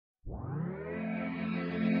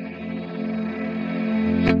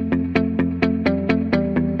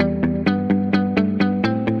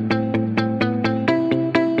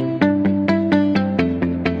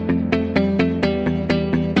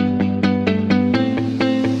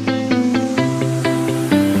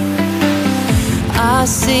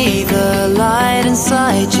see the light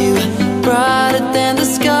inside you, brighter than the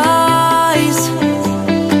skies.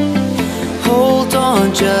 Hold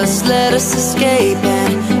on, just let us escape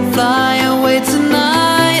and fly away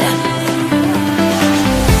tonight.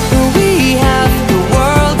 We have the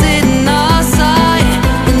world in our sight,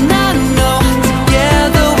 and I know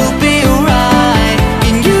together we'll be alright.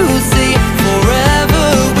 Can you see forever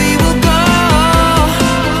we will go?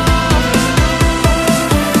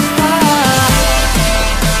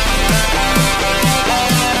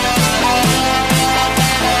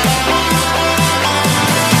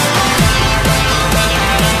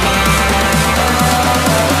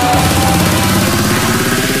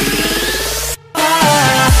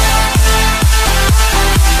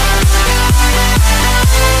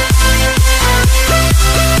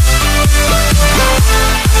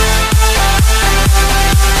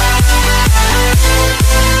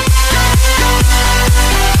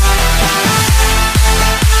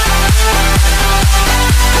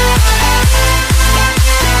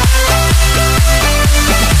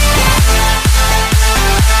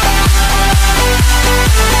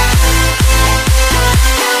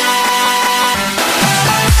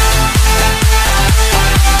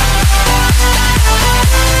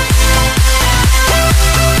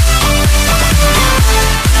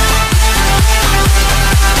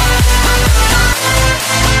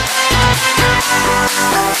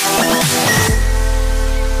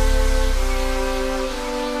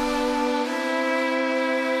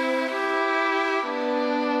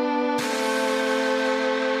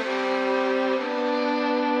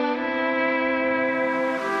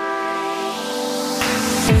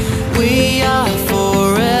 We are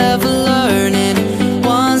forever learning,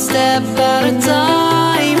 one step at a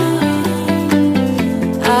time.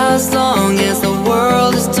 As long as the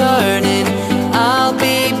world is turning, I'll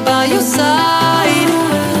be by your side.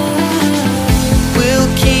 We'll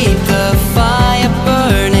keep the fire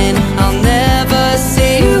burning, I'll never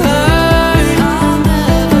see you hurt.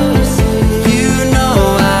 You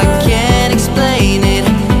know I can't explain it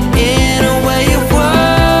in a way of words.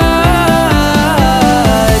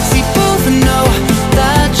 We both know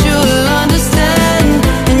that you'll understand,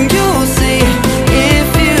 and you'll see if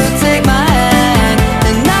you take my hand,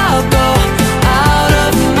 and I'll go out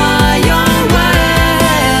of my own way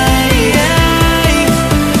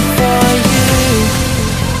for you,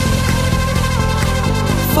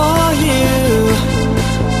 for you.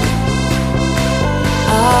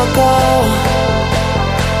 I'll go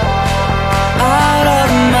out of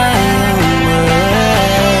my own way.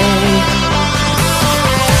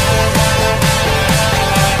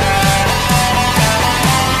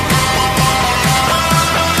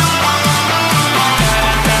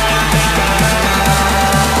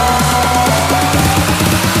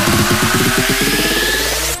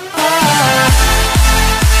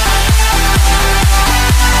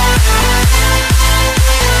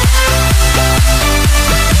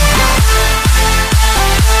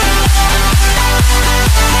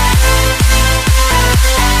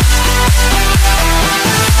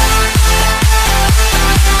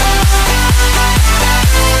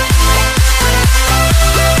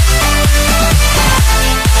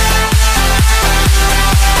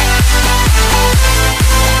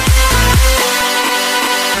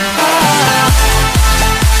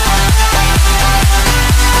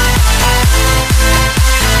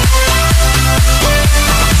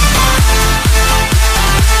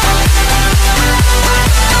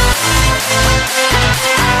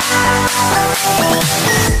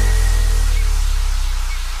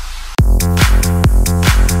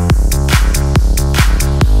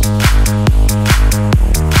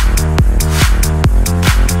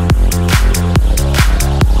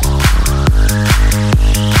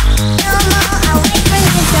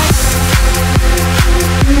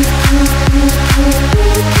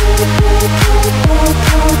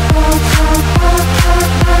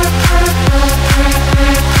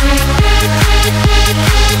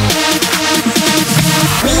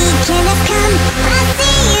 Weekend has come, I'll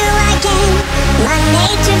see you again.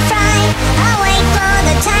 Monday to Friday, I'll wait for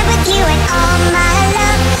the time with you and all my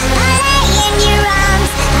love. I lay in your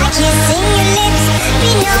arms, I kiss in your lips,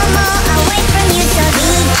 be no more away from you. So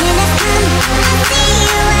weekend has come, I'll see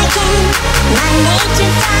you again. Monday to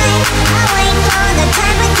Friday, I'll wait for the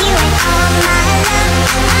time with you and all my love.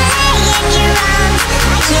 I lay in your arms,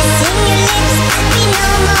 I kiss in your lips, be no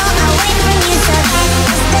more